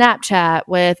Snapchat,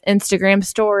 with Instagram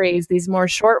stories, these more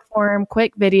short form,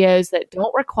 quick videos that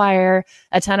don't require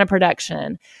a ton of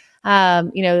production.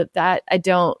 That I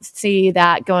don't see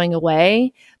that going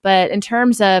away. But in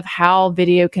terms of how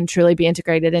video can truly be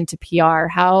integrated into PR,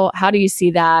 how do you see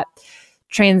that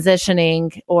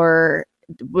transitioning, or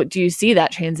do you see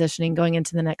that transitioning going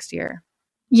into the next year?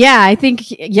 Yeah, I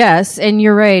think yes. And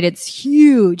you're right. It's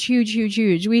huge, huge, huge,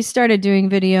 huge. We started doing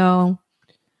video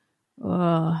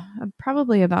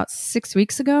probably about 6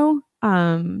 weeks ago,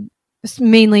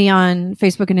 mainly on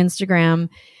Facebook and Instagram.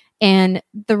 And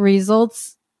the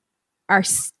results are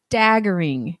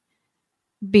staggering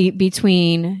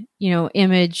between,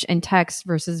 image and text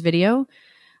versus video.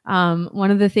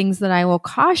 One of the things that I will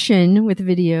caution with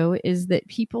video is that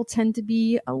people tend to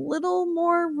be a little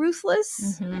more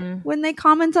ruthless when they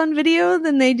comment on video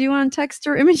than they do on text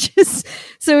or images.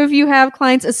 So if you have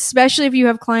clients, especially if you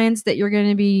have clients that you're going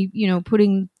to be,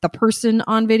 putting the person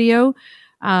on video,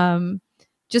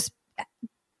 just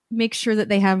make sure that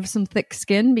they have some thick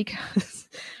skin, because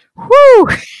whoo,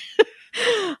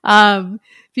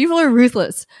 people are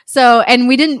ruthless. So, and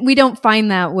we don't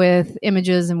find that with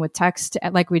images and with text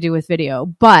like we do with video,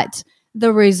 but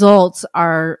the results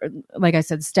are, like I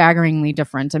said, staggeringly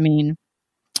different. I mean,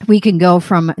 we can go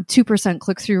from 2%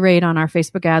 click-through rate on our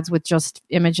Facebook ads with just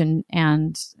image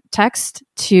and text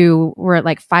to we're at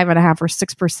like 5.5 or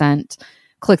 6%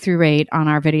 click-through rate on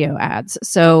our video ads.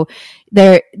 So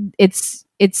it's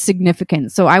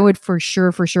significant. So I would for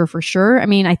sure. I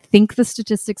mean, I think the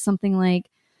statistics something like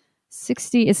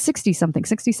 67%,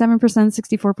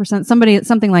 64%,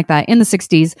 something like that in the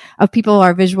 60s of people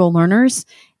are visual learners.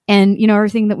 And,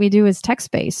 everything that we do is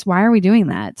text-based. Why are we doing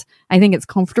that? I think it's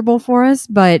comfortable for us,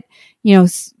 but,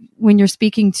 when you're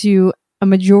speaking to a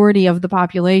majority of the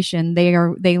population,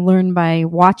 they learn by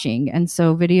watching. And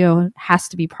so video has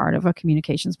to be part of a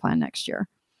communications plan next year.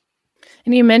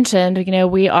 And you mentioned,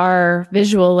 we are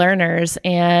visual learners,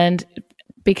 and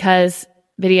because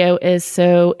video is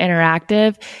so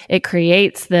interactive, it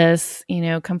creates this,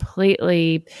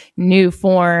 completely new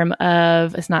form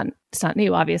of, it's not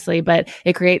new, obviously, but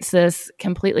it creates this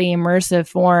completely immersive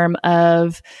form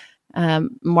of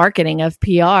marketing, of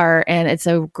PR. And it's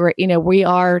a great, we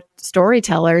are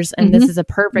storytellers, and this is a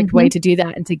perfect way to do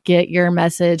that and to get your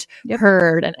message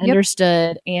heard and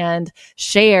understood and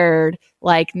shared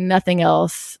like nothing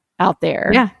else out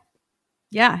there. Yeah.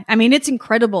 Yeah. I mean, it's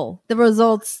incredible. The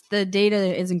results, the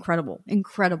data is incredible.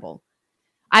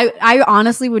 I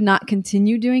honestly would not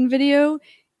continue doing video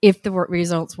if the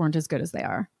results weren't as good as they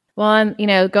are. Well,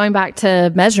 and going back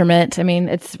to measurement, I mean,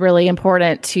 it's really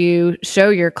important to show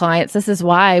your clients. This is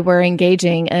why we're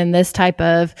engaging in this type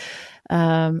of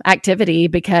activity,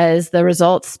 because the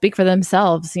results speak for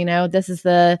themselves. This is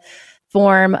the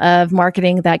form of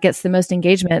marketing that gets the most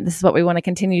engagement. This is what we want to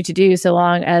continue to do, so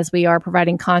long as we are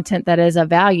providing content that is of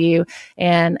value.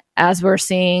 And as we're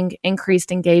seeing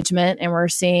increased engagement, and we're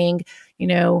seeing,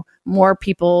 more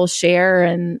people share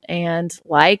and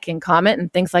like and comment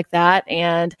and things like that,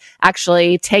 and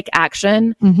actually take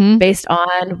action based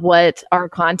on what our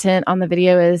content on the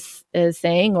video is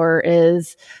saying or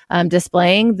is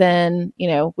displaying, then,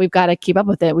 we've got to keep up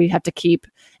with it. We have to keep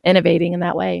innovating in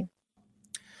that way.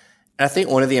 I think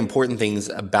one of the important things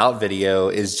about video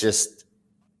is just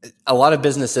a lot of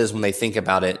businesses, when they think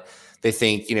about it, they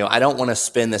think, I don't want to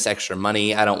spend this extra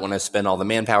money. I don't want to spend all the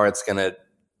manpower it's going to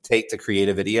take to create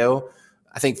a video.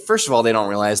 I think, first of all, they don't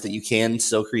realize that you can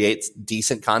still create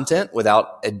decent content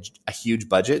without a huge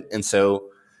budget. And so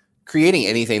creating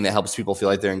anything that helps people feel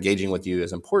like they're engaging with you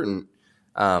is important.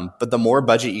 But the more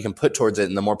budget you can put towards it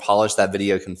and the more polished that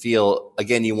video can feel,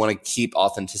 again, you want to keep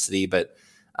authenticity, but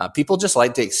people just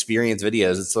like to experience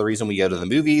videos. It's the reason we go to the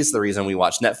movies, the reason we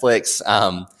watch Netflix.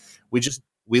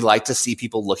 We like to see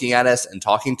people looking at us and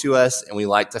talking to us, and we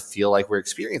like to feel like we're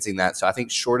experiencing that. So I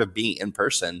think short of being in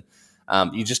person,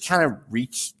 you just kind of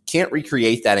can't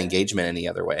recreate that engagement any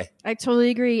other way. I totally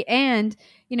agree. And,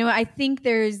 I think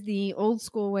there's the old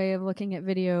school way of looking at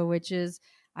video, which is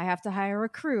I have to hire a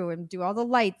crew and do all the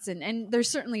lights. And there's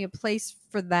certainly a place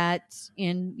for that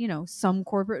in, some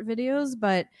corporate videos.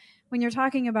 But when you're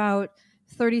talking about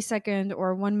 30-second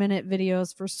or 1-minute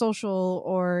videos for social,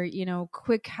 or,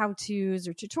 quick how-tos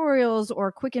or tutorials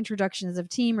or quick introductions of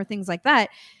team or things like that,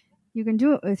 you can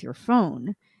do it with your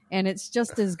phone and it's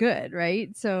just as good,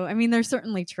 right? So, I mean, there's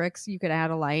certainly tricks. You could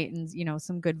add a light and,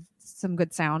 some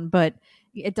good sound, but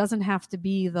it doesn't have to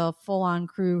be the full-on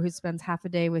crew who spends half a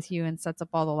day with you and sets up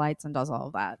all the lights and does all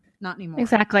of that. Not anymore.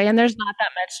 Exactly. And there's not that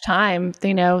much time.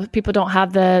 People don't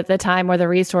have the time or the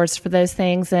resource for those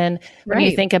things. And when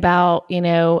you think about,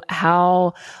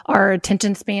 how our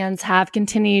attention spans have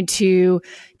continued to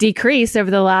decrease over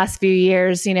the last few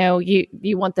years,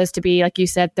 you want this to be, like you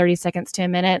said, 30 seconds to a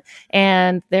minute.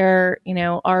 And there,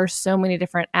 are so many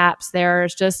different apps.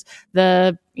 There's just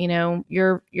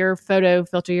your photo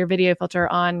filter, your video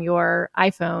filter on your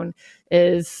iPhone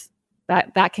is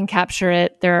that can capture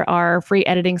it. There are free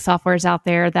editing softwares out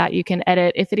there that you can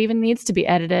edit if it even needs to be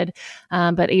edited.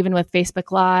 But even with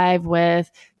Facebook Live, with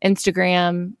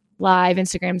Instagram Live,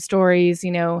 Instagram Stories,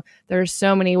 there's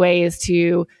so many ways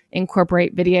to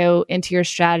incorporate video into your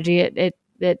strategy. It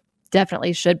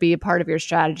definitely should be a part of your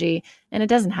strategy, and it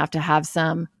doesn't have to have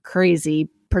some crazy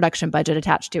production budget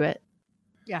attached to it.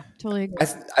 Yeah, totally agree.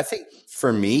 I think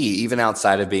for me, even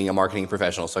outside of being a marketing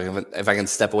professional, so if I can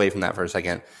step away from that for a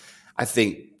second, I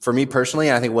think for me personally,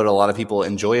 and I think what a lot of people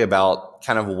enjoy about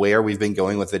kind of where we've been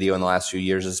going with video in the last few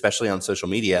years, especially on social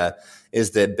media,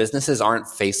 is that businesses aren't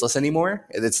faceless anymore.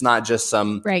 It's not just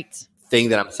some thing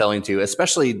that I'm selling to,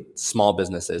 especially small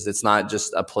businesses. It's not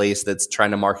just a place that's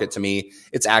trying to market to me.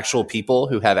 It's actual people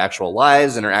who have actual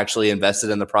lives and are actually invested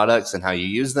in the products and how you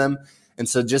use them. And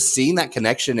so just seeing that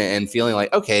connection and feeling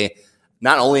like, okay,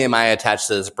 not only am I attached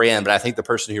to this brand, but I think the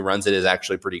person who runs it is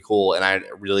actually pretty cool. And I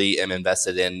really am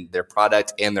invested in their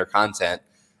product and their content.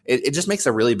 It just makes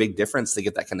a really big difference to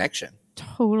get that connection.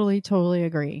 Totally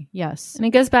agree. Yes. And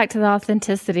it goes back to the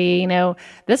authenticity.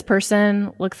 This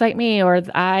person looks like me, or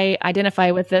I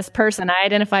identify with this person. I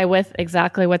identify with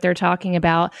exactly what they're talking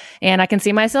about. And I can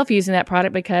see myself using that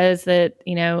product because it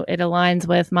aligns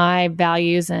with my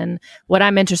values and what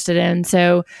I'm interested in.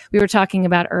 So we were talking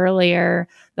about earlier,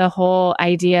 the whole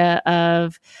idea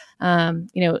of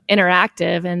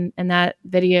interactive, and that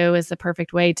video is the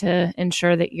perfect way to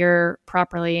ensure that you're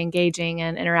properly engaging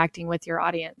and interacting with your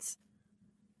audience.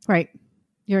 Right.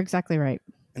 You're exactly right.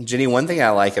 And Jenny, one thing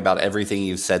I like about everything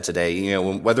you've said today,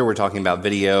 whether we're talking about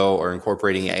video or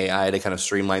incorporating AI to kind of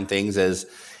streamline things, is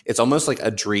it's almost like a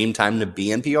dream time to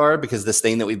be in PR, because this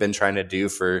thing that we've been trying to do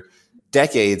for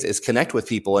decades is connect with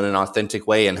people in an authentic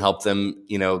way and help them,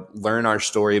 learn our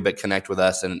story, but connect with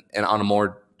us and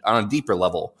on a deeper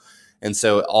level. And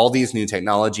so all these new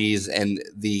technologies and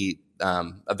the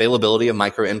availability of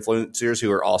micro influencers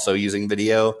who are also using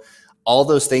video, all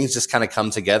those things just kind of come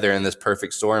together in this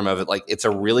perfect storm of it. Like, it's a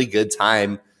really good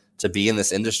time to be in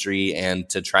this industry and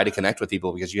to try to connect with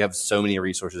people because you have so many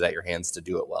resources at your hands to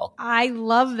do it well. I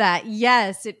love that.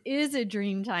 Yes, it is a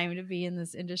dream time to be in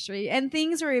this industry, and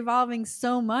things are evolving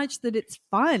so much that it's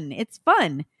fun. It's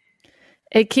fun.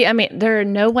 I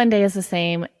mean, no one day is the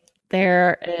same.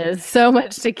 There is so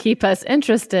much to keep us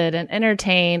interested and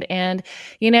entertained. And,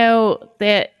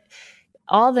 that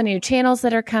all the new channels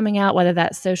that are coming out, whether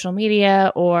that's social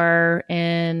media or,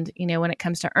 when it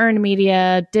comes to earned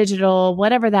media, digital,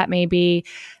 whatever that may be,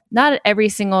 not every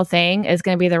single thing is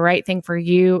going to be the right thing for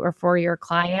you or for your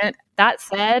client. That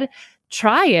said,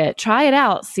 try it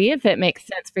out, see if it makes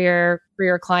sense for your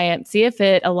client, see if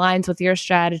it aligns with your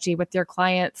strategy, with your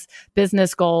client's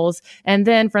business goals. And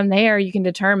then from there, you can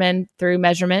determine through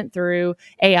measurement, through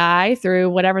AI,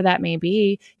 through whatever that may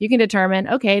be, you can determine,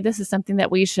 okay, this is something that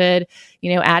we should,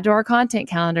 add to our content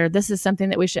calendar. This is something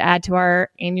that we should add to our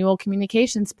annual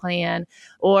communications plan,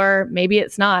 or maybe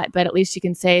it's not, but at least you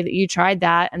can say that you tried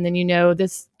that. And then,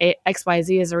 this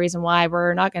XYZ is the reason why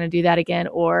we're not going to do that again,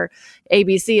 or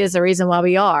ABC is the reason why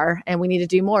we are, and we need to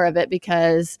do more of it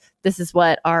because this is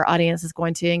what our audience is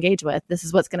going to engage with. This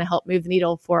is what's going to help move the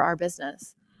needle for our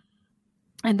business.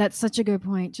 And that's such a good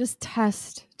point. Just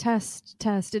test.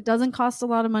 It doesn't cost a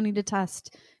lot of money to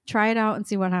test. Try it out and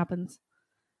see what happens.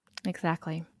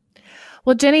 Exactly.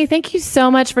 Well, Jenny, thank you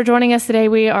so much for joining us today.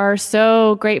 We are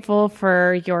so grateful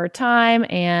for your time,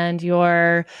 and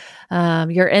your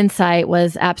insight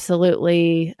was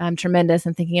absolutely tremendous.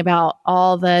 And thinking about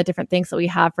all the different things that we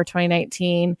have for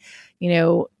 2019,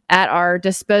 at our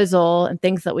disposal, and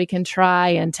things that we can try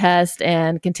and test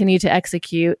and continue to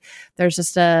execute. There's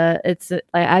just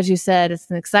as you said,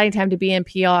 it's an exciting time to be in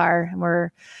PR, and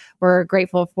we're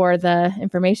grateful for the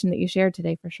information that you shared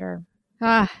today for sure.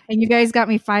 And you guys got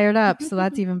me fired up, so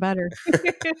that's even better.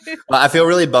 Well, I feel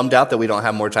really bummed out that we don't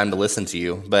have more time to listen to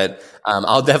you, but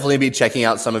I'll definitely be checking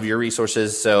out some of your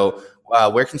resources. So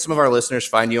where can some of our listeners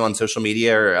find you on social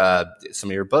media, or some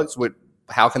of your books?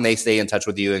 How can they stay in touch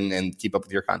with you and keep up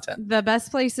with your content? The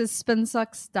best place is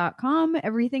spinsucks.com.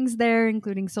 Everything's there,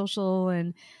 including social.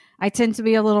 And I tend to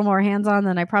be a little more hands-on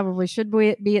than I probably should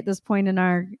be at this point in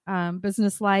our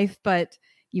business life, but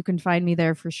you can find me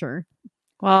there for sure.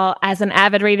 Well, as an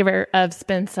avid reader of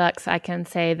SpinSucks, I can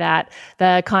say that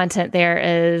the content there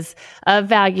is of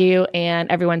value and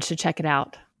everyone should check it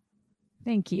out.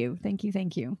 Thank you. Thank you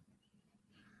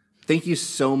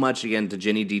so much again to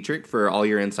Jenny Dietrich for all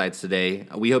your insights today.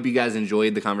 We hope you guys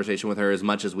enjoyed the conversation with her as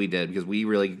much as we did, because we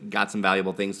really got some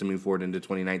valuable things to move forward into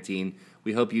 2019.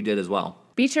 We hope you did as well.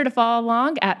 Be sure to follow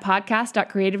along at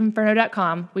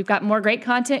podcast.creativeinferno.com. We've got more great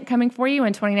content coming for you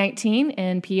in 2019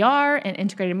 in PR and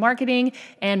integrated marketing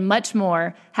and much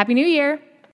more. Happy New Year.